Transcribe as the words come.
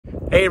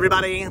Hey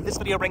everybody, this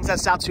video brings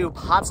us out to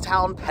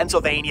Pottstown,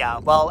 Pennsylvania.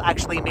 Well,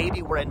 actually,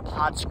 maybe we're in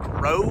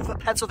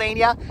Pottsgrove,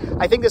 Pennsylvania.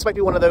 I think this might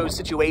be one of those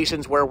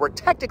situations where we're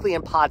technically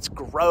in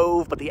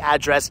Pottsgrove, but the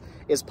address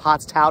is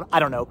Pottstown. I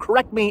don't know.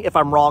 Correct me if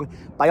I'm wrong.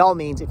 By all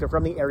means, if you're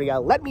from the area,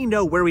 let me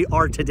know where we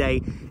are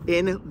today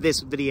in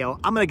this video.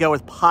 I'm going to go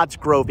with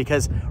Pottsgrove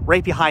because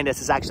right behind us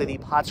is actually the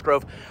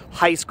Pottsgrove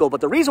High School. But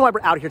the reason why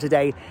we're out here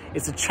today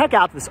is to check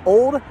out this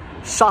old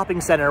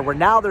shopping center where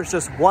now there's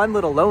just one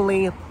little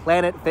lonely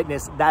Planet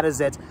Fitness. That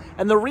is it.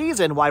 And the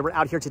reason why we're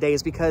out here today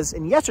is because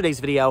in yesterday's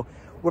video,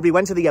 where we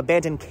went to the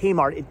abandoned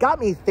Kmart, it got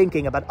me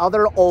thinking about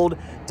other old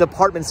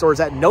department stores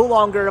that no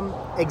longer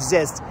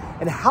exist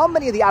and how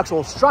many of the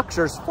actual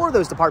structures for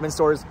those department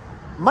stores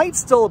might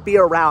still be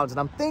around. And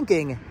I'm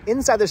thinking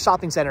inside the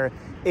shopping center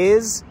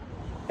is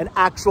an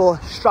actual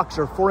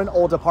structure for an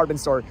old department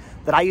store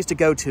that I used to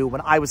go to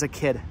when I was a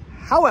kid.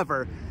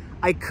 However,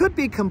 I could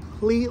be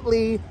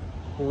completely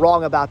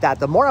wrong about that.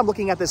 The more I'm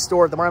looking at this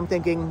store, the more I'm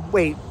thinking,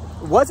 wait,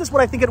 was this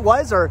what I think it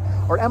was, or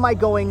am I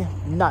going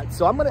nuts?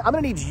 So I'm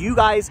gonna need you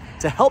guys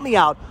to help me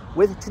out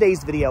with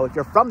today's video. If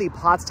you're from the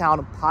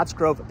Pottstown,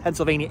 Pottsgrove,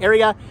 Pennsylvania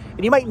area,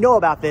 and you might know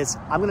about this,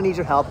 I'm gonna need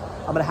your help.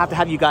 I'm gonna have to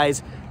have you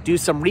guys do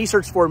some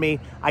research for me.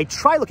 I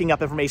tried looking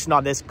up information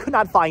on this, could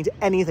not find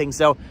anything,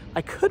 so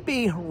I could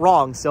be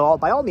wrong. So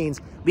by all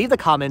means, leave the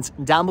comments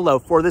down below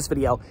for this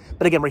video.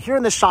 But again, we're here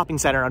in this shopping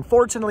center.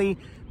 Unfortunately,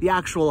 the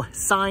actual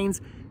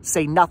signs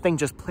say nothing,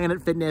 just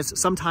Planet Fitness.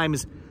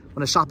 Sometimes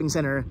when a shopping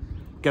center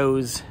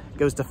goes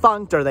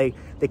defunct or they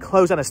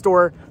close down a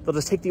store, they'll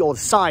just take the old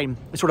sign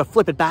and sort of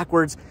flip it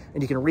backwards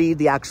and you can read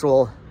the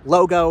actual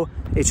logo.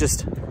 It's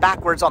just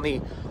backwards on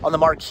the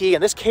marquee.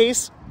 In this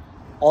case,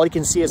 all you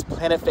can see is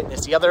Planet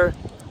Fitness. The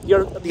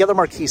other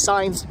marquee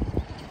signs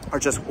are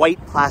just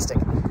white plastic.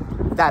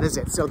 That is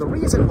it. So the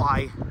reason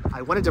why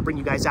I wanted to bring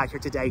you guys out here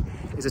today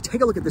is to take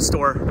a look at this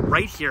store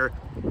right here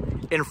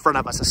in front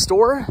of us. A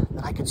store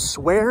that I could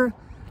swear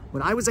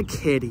when I was a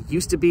kid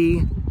used to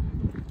be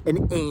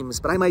an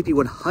Ames, but I might be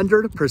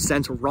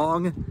 100%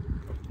 wrong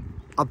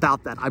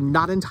about that. I'm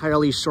not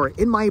entirely sure.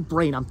 In my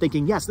brain, I'm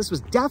thinking, yes, this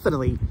was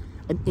definitely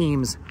an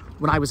Ames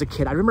when I was a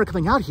kid. I remember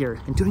coming out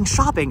here and doing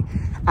shopping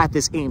at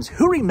this Ames.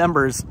 Who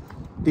remembers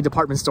the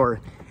department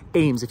store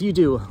Ames? If you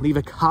do, leave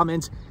a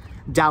comment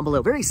down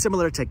below. Very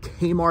similar to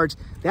Kmart.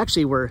 They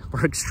actually were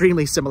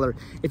extremely similar.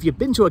 If you've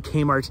been to a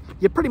Kmart,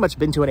 you've pretty much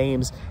been to an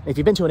Ames. And if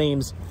you've been to an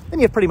Ames, then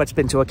you've pretty much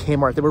been to a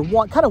Kmart. They were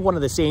kind of one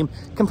of the same,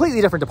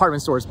 completely different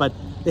department stores, but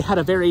they had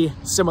a very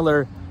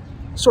similar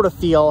sort of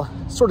feel,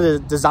 sort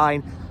of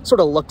design, sort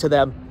of look to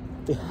them.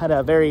 They had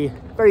a very,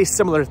 very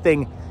similar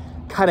thing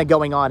kind of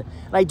going on.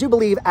 And I do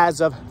believe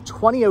as of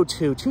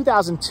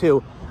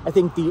 2002, I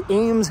think the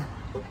Ames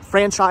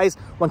franchise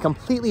went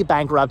completely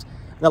bankrupt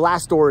and the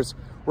last stores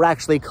were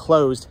actually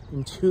closed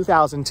in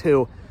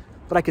 2002.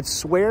 But I could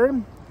swear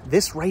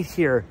this right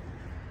here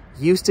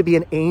used to be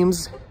an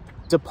Ames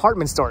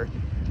department store,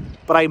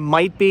 but I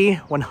might be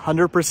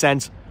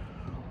 100%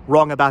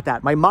 wrong about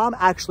that. My mom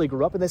actually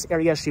grew up in this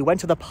area. She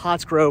went to the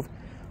Pottsgrove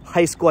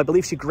High School. I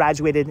believe she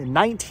graduated in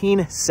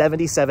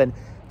 1977,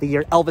 the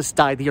year Elvis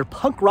died, the year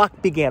punk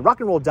rock began. Rock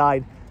and roll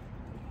died,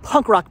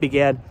 punk rock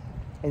began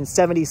in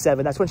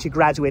 77. That's when she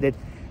graduated.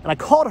 And I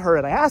called her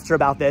and I asked her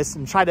about this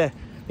and tried to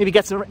maybe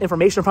get some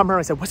information from her.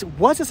 I said,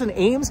 was this an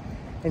Ames?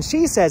 And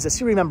she says that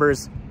she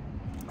remembers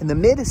in the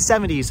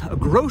mid-70s, a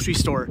grocery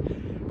store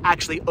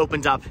actually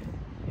opened up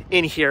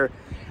in here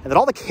and that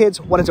all the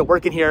kids wanted to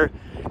work in here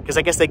because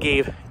I guess they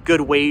gave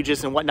good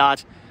wages and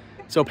whatnot.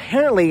 So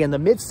apparently in the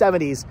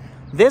mid-70s,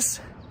 this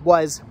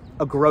was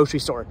a grocery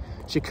store.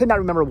 She could not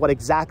remember what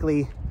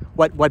exactly,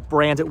 what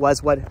brand it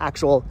was, what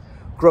actual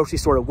grocery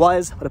store it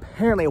was, but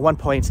apparently at one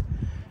point,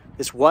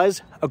 this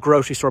was a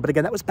grocery store. But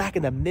again, that was back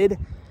in the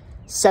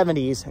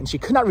mid-70s, and she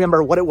could not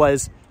remember what it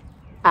was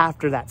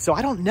after that. So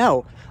I don't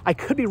know. I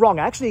could be wrong.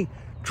 I actually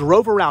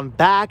drove around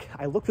back.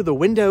 I looked through the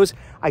windows.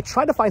 I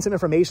tried to find some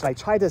information. I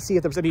tried to see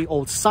if there was any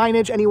old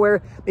signage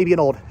anywhere, maybe an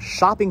old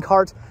shopping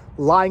cart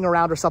lying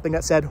around or something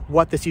that said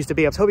what this used to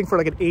be. I was hoping for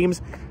like an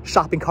Ames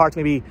shopping cart,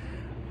 maybe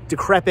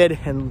decrepit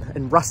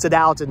and rusted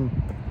out and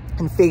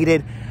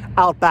faded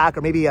out back,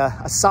 or maybe a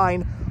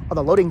sign on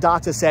the loading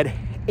docks that said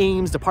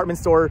Ames department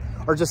store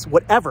or just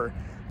whatever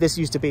this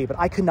used to be. But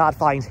I could not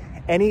find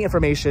any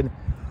information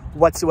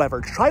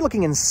whatsoever. Try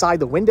looking inside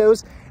the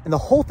windows and the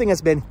whole thing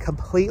has been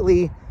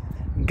completely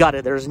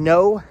gutted. There's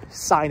no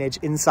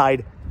signage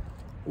inside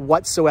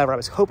whatsoever. I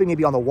was hoping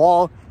maybe on the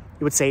wall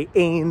it would say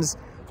Ames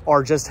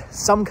or just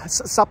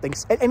something,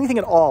 anything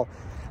at all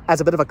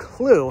as a bit of a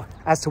clue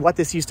as to what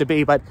this used to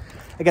be. But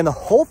again, the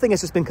whole thing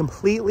has just been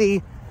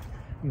completely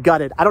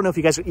gutted. I don't know if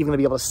you guys are even gonna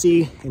be able to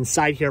see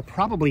inside here.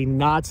 Probably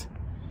not.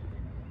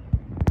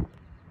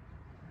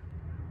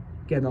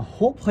 Again, the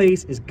whole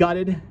place is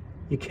gutted.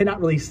 You cannot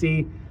really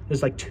see.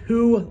 There's like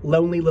two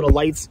lonely little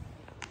lights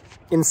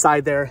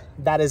inside there.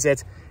 That is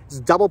it. It's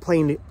double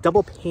paned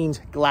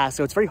glass,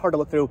 so it's very hard to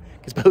look through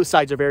because both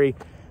sides are very,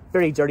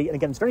 very dirty. And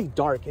again, it's very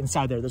dark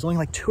inside there. There's only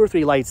like 2 or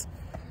 3 lights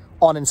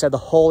on inside the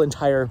whole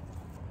entire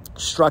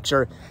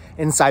structure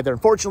inside there.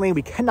 Unfortunately,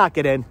 we cannot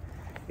get in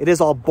It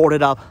is all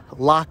boarded up,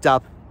 locked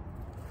up.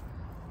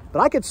 But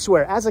I could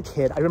swear, as a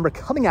kid, I remember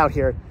coming out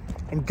here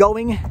and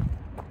going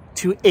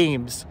to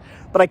Ames.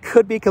 But I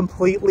could be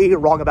completely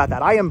wrong about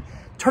that. I am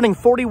turning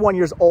 41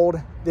 years old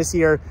this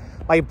year.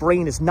 My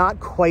brain is not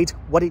quite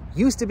what it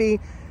used to be.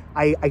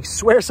 I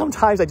swear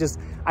sometimes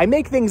I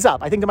make things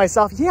up. I think to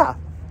myself, yeah,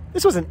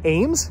 this was an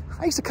Ames.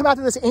 I used to come out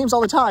to this Ames all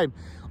the time,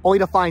 only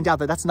to find out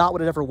that that's not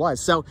what it ever was.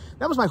 So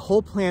that was my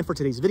whole plan for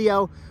today's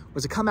video,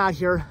 was to come out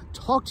here,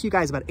 talk to you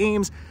guys about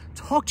Ames,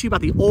 talk to you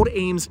about the old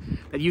Ames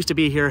that used to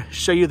be here,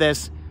 show you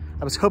this.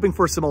 I was hoping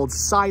for some old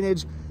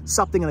signage,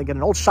 something, like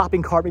an old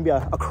shopping cart, maybe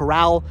a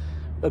corral,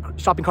 a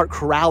shopping cart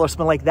corral or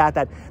something like that,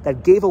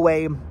 that gave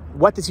away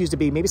what this used to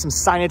be, maybe some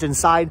signage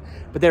inside,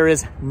 but there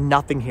is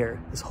nothing here.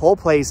 This whole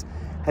place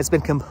has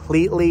been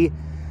completely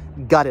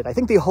gutted. I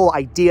think the whole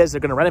idea is they're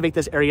going to renovate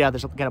this area.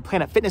 There's again a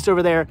Planet Fitness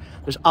over there.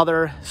 There's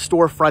other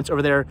storefronts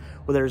over there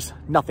where there's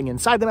nothing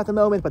inside them at the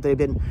moment, but they've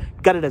been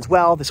gutted as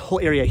well. This whole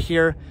area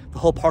here, the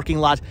whole parking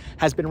lot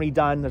has been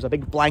redone. There's a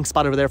big blank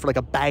spot over there for like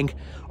a bank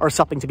or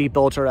something to be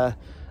built, or a,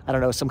 I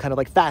don't know, some kind of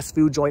like fast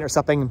food joint or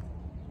something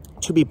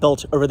to be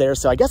built over there.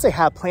 So I guess they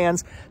have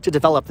plans to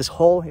develop this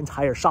whole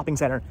entire shopping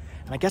center.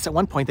 And I guess at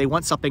one point they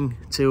want something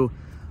to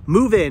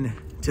move in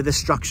to this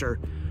structure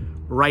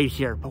right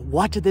here. But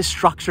what did this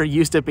structure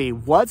used to be?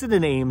 Was it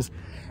an Ames?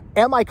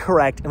 Am I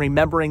correct in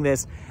remembering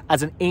this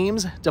as an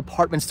Ames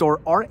department store,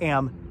 or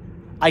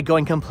am I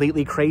going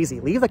completely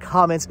crazy? Leave the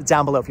comments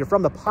down below. If you're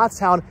from the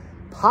Pottstown,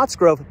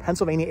 Pottsgrove,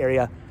 Pennsylvania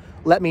area,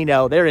 let me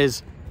know. There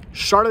is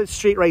Charlotte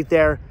Street right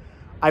there.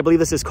 I believe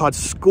this is called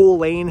School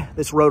Lane.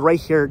 This road right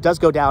here does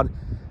go down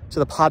to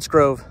the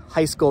Pottsgrove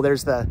High School.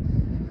 There's the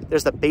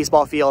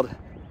baseball field.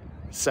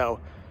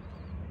 So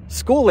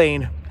School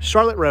Lane,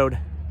 Charlotte Road,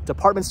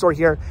 department store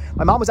here.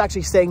 My mom was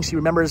actually saying she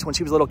remembers when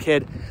she was a little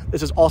kid,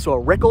 this is also a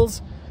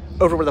Rickles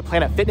over where the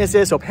Planet Fitness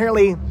is. So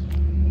apparently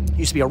it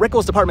used to be a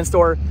Rickles department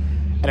store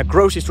and a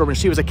grocery store when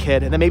she was a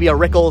kid, and then maybe a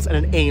Rickles and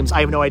an Ames.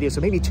 I have no idea.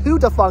 So maybe two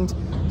defunct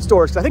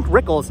stores. Because I think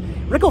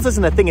Rickles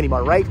isn't a thing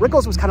anymore, right?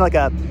 Rickles was kind of like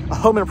a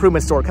home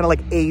improvement store, kind of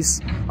like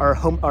Ace or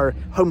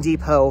Home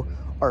Depot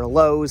or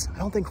Lowe's. I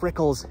don't think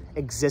Rickles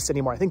exists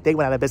anymore. I think they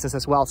went out of business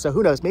as well. So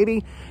who knows?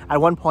 Maybe at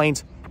one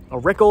point a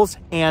Rickles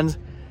and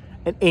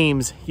an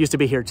Ames used to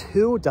be here.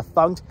 Two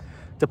defunct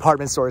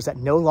department stores that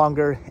no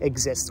longer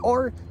exist.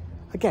 Or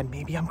again,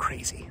 maybe I'm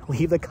crazy.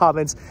 Leave the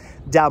comments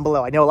down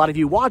below. I know a lot of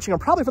you watching are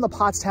probably from the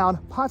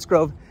Pottstown,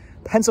 Pottsgrove,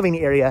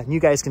 Pennsylvania area, and you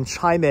guys can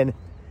chime in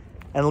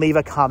and leave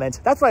a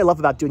comment. That's what I love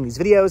about doing these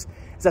videos,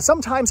 is that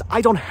sometimes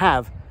I don't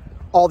have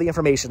all the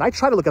information. I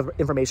try to look up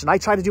information. I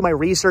try to do my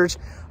research.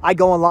 I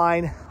go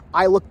online.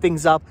 I look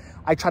things up.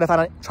 I try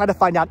to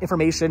find out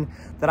information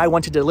that I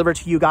want to deliver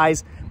to you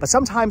guys. But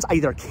sometimes I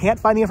either can't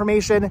find the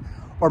information,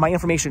 or my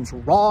information's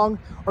wrong,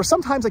 or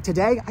sometimes like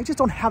today, I just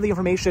don't have the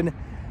information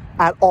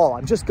at all.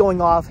 I'm just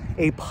going off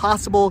a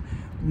possible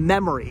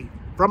memory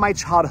from my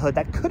childhood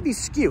that could be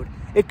skewed.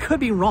 It could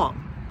be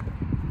wrong.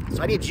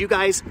 So I need you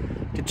guys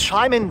to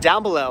chime in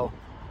down below.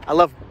 I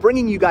love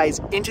bringing you guys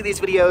into these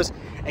videos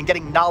and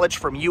getting knowledge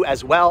from you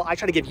as well. I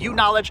try to give you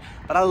knowledge,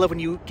 but I love when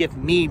you give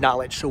me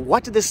knowledge. So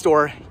what did this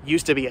store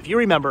used to be? If you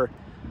remember,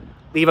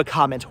 leave a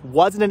comment.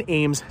 Was it an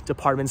Ames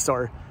department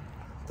store?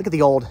 Look at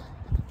the old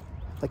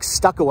like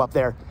stucco up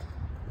there.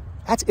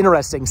 That's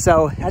interesting.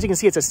 So as you can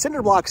see, it's a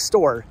cinder block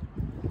store,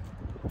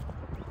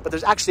 but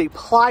there's actually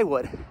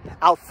plywood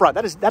out front.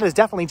 That is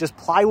definitely just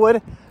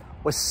plywood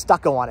with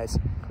stucco on it.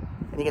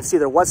 And you can see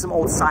there was some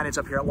old signage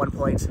up here at one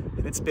point,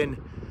 and it's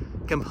been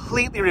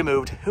completely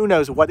removed. Who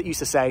knows what it used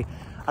to say.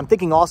 I'm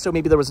thinking also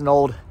maybe there was an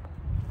old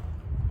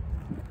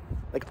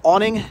like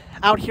awning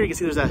out here. You can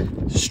see there's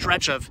a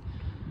stretch of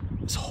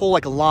this whole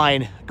like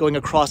line going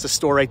across the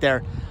store right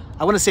there.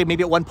 I want to say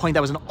maybe at one point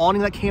that was an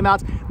awning that came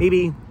out.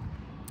 Maybe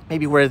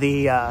where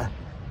the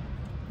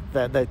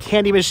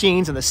candy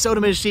machines and the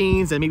soda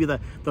machines and maybe the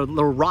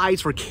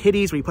rides for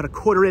kiddies where you put a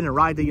quarter in and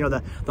ride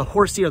the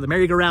horsey or the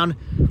merry-go-round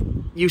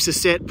used to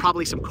sit.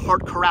 Probably some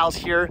cart corrals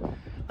here.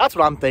 That's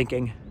what I'm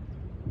thinking.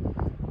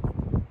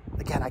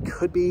 Again, I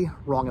could be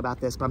wrong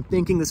about this, but I'm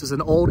thinking this was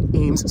an old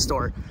Ames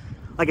store.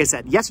 Like I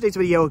said, yesterday's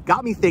video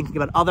got me thinking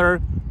about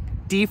other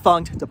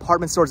defunct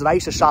department stores that I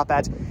used to shop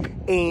at,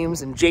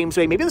 Ames and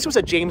Jamesway. Maybe this was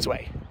a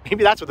Jamesway.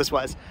 Maybe that's what this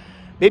was.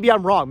 Maybe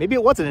I'm wrong. Maybe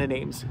it wasn't an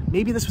Ames.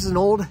 Maybe this was an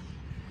old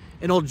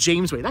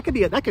Jamesway. That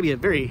could be a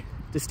very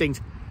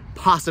distinct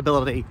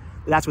possibility.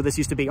 That's what this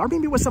used to be. Or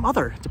maybe it was some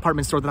other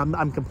department store that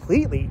I'm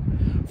completely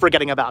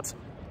forgetting about.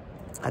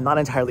 I'm not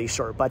entirely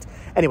sure. But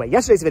anyway,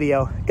 yesterday's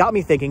video got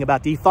me thinking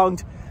about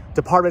defunct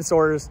department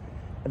stores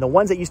and the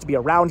ones that used to be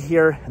around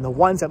here and the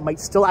ones that might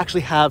still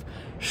actually have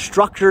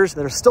structures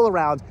that are still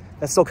around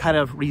that still kind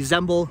of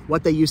resemble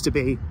what they used to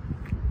be,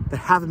 that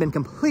haven't been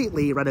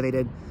completely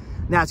renovated.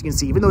 Now, as you can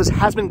see, even though this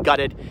has been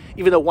gutted,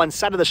 even though one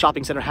side of the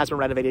shopping center has been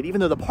renovated,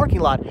 even though the parking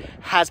lot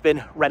has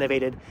been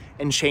renovated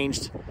and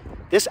changed,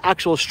 this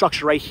actual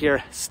structure right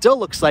here still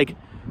looks like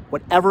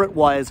whatever it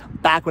was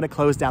back when it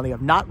closed down. They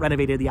have not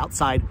renovated the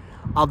outside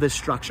of this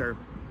structure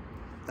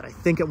that I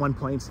think at one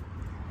point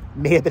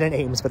may have been in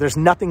Ames, but there's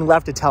nothing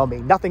left to tell me.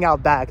 Nothing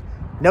out back,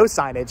 no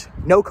signage,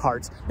 no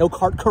carts, no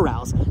cart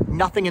corrals,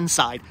 nothing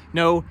inside,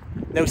 no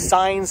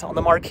signs on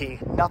the marquee,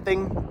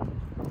 nothing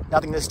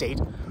to state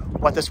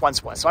what this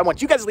once was. So I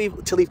want you guys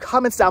to leave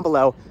comments down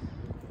below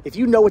if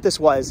you know what this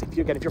was. If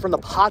you're from the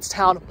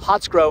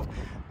Pottsgrove,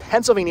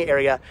 Pennsylvania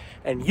area,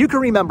 and you can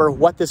remember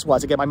what this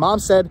was. Again, my mom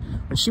said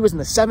when she was in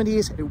the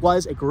 70s, it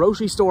was a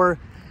grocery store,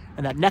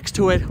 and that next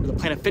to it, where the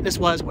Planet Fitness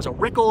was a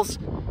Rickles.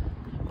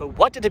 But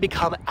what did it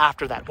become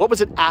after that? What was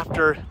it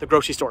after the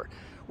grocery store?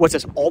 Was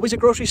this always a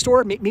grocery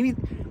store?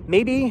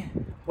 Maybe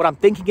what I'm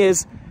thinking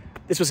is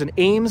this was an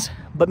Ames,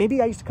 but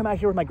maybe I used to come out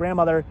here with my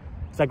grandmother,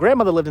 because my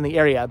grandmother lived in the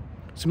area.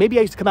 So maybe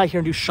I used to come out here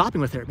and do shopping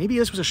with her. Maybe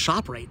this was a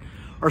ShopRite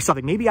or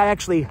something. Maybe I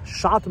actually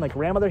shopped with my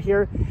grandmother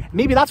here.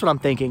 Maybe that's what I'm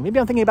thinking. Maybe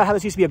I'm thinking about how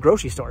this used to be a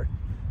grocery store.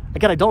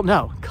 Again, I don't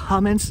know.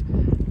 Comments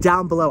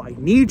down below. I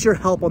need your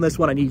help on this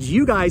one. I need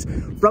you guys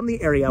from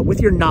the area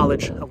with your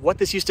knowledge of what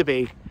this used to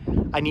be.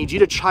 I need you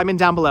to chime in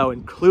down below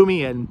and clue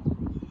me in.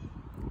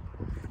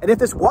 And if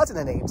this wasn't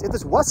an Ames, if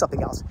this was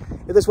something else,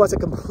 if this was a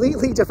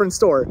completely different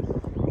store,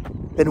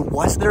 then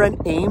was there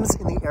an Ames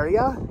in the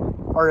area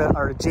or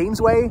a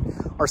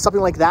Jamesway or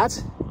something like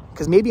that?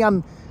 Because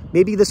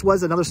maybe this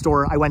was another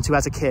store I went to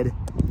as a kid.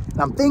 And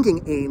I'm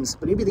thinking Ames,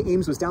 but maybe the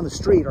Ames was down the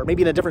street, or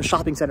maybe in a different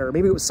shopping center, or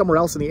maybe it was somewhere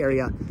else in the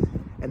area.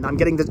 And I'm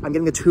getting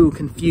the two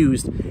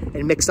confused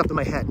and mixed up in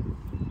my head.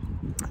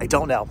 I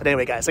don't know. But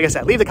anyway, guys, like I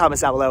said, leave the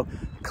comments down below.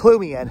 Clue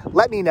me in.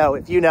 Let me know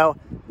if you know.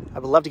 I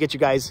would love to get you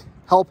guys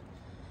help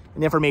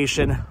and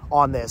information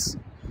on this.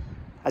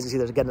 As you see,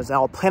 there's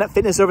now Planet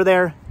Fitness over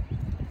there.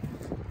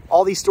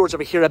 All these stores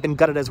over here have been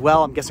gutted as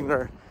well. I'm guessing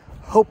they're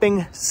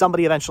hoping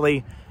somebody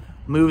eventually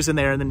moves in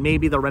there, and then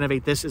maybe they'll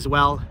renovate this as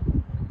well.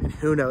 And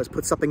who knows,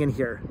 put something in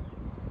here.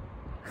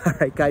 All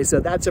right, guys, so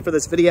that's it for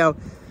this video.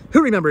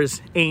 Who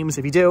remembers Ames?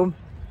 If you do,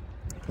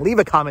 leave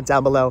a comment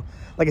down below.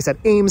 Like I said,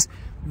 Ames,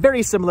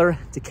 very similar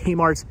to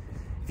Kmart.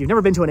 If you've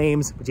never been to an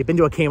Ames, but you've been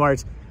to a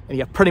Kmart, and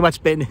you've pretty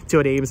much been to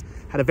an Ames,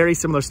 had a very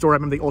similar store. I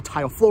remember the old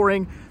tile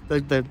flooring,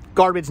 the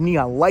garbage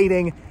neon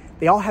lighting.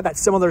 They all had that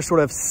similar sort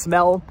of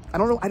smell. I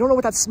don't know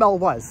what that smell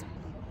was.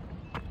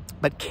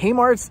 But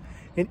Kmart's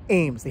and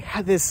Ames, they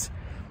had this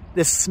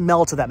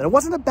smell to them. And it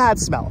wasn't a bad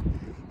smell.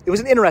 It was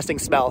an interesting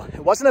smell.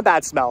 It wasn't a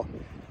bad smell,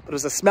 but it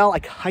was a smell I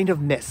kind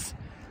of miss.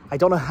 I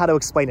don't know how to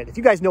explain it. If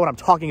you guys know what I'm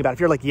talking about, if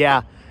you're like,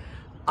 yeah,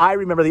 I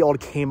remember the old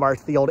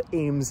Kmart, the old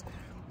Ames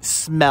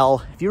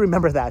smell. If you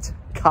remember that,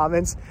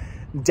 comments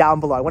down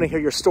below. I want to hear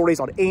your stories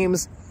on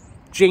Ames,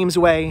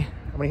 Jamesway.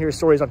 I want to hear your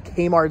stories on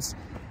Kmart's,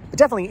 but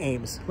definitely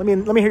Ames. Let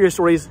me hear your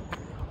stories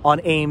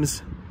on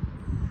Ames.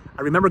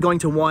 I remember going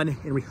to one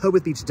in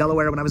Rehoboth Beach,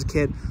 Delaware when I was a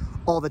kid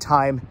all the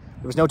time.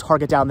 There was no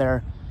Target down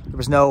there. There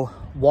was no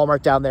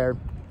Walmart down there.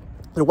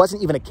 There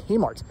wasn't even a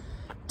Kmart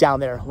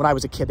down there when I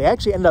was a kid. They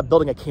actually ended up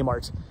building a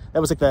Kmart. That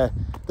was like the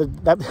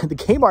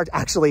Kmart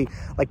actually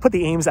like put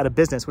the Ames out of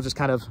business, which is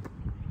kind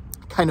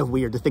of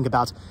weird to think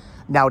about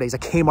nowadays. A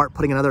Kmart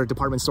putting another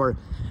department store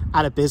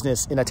out of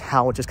business in a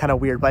town, which is kind of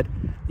weird. But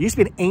there used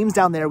to be an Ames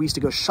down there we used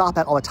to go shop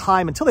at all the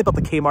time until they built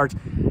the Kmart.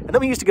 And then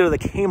we used to go to the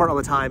Kmart all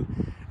the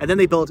time. And then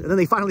they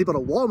finally built a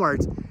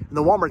Walmart, and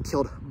the Walmart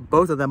killed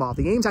both of them off.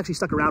 The Ames actually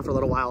stuck around for a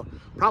little while,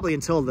 probably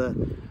until the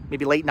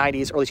maybe late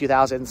 90s, early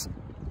 2000s.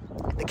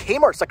 The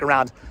Kmart stuck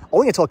around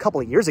only until a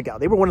couple of years ago.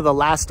 They were one of the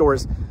last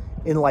stores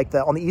in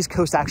on the East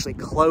Coast to actually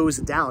close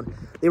down.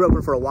 They were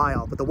open for a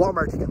while, but the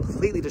Walmart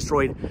completely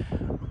destroyed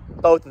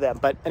both of them.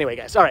 But anyway,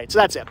 guys, all right, so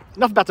that's it.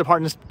 Enough about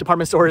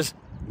department stores.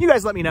 You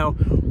guys let me know,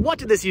 what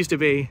did this used to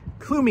be?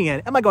 Clue me in.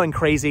 Am I going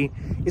crazy?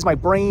 Is my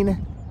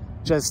brain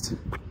just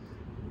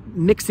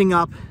mixing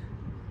up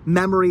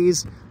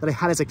memories that I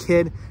had as a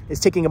kid? Is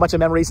taking a bunch of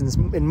memories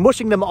and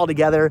mushing them all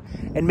together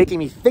and making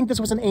me think this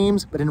was an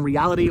Ames, but in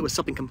reality, it was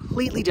something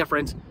completely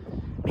different.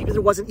 Maybe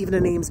there wasn't even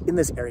an Ames in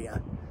this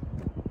area.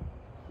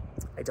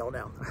 I don't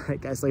know. All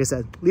right, guys, like I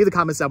said, leave the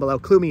comments down below.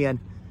 Clue me in.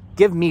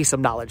 Give me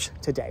some knowledge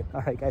today.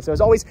 All right, guys. So as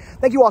always,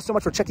 thank you all so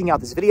much for checking out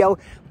this video.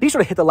 Be sure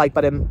to hit the like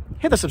button,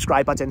 hit the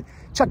subscribe button.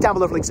 Check down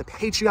below for links to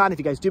Patreon. If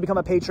you guys do become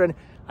a patron,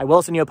 I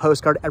will send you a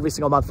postcard every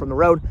single month from the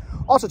road.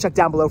 Also, check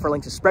down below for a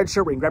link to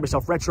Spreadshirt, where you can grab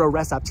yourself retro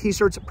rest stop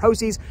t-shirts.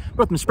 Proceeds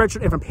both from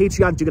Spreadshirt and from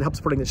Patreon do get help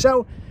supporting the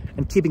show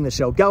and keeping the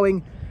show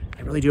going.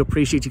 I really do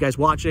appreciate you guys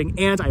watching,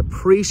 and I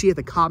appreciate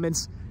the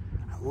comments.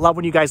 I love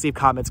when you guys leave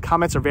comments.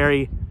 Comments are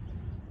very,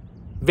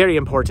 very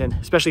important,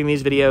 especially in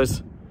these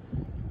videos,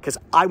 because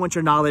I want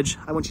your knowledge.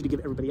 I want you to give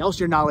everybody else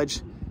your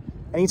knowledge.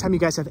 Anytime you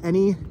guys have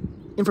any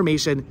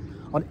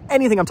information on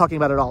anything I'm talking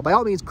about at all, by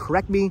all means,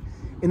 correct me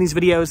in these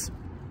videos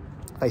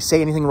if I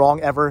say anything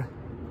wrong ever.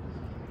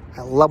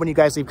 I love when you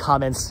guys leave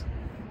comments,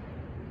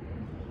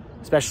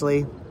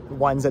 especially the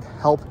ones that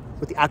help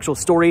with the actual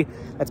story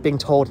that's being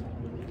told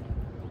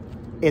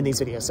in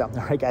these videos. So,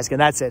 all right, guys, again,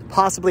 that's it.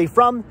 Possibly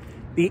from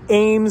the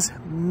Ames,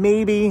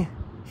 maybe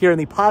here in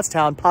the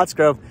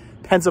Pottsgrove,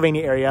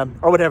 Pennsylvania area,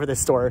 or whatever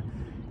this store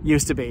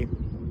used to be.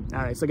 All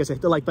right, so like I said,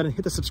 hit the like button,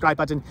 hit the subscribe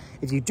button.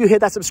 If you do hit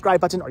that subscribe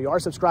button, or you are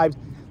subscribed,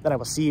 then I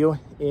will see you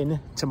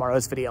in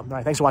tomorrow's video. All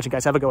right, thanks for watching,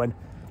 guys. Have a good one.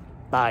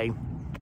 Bye.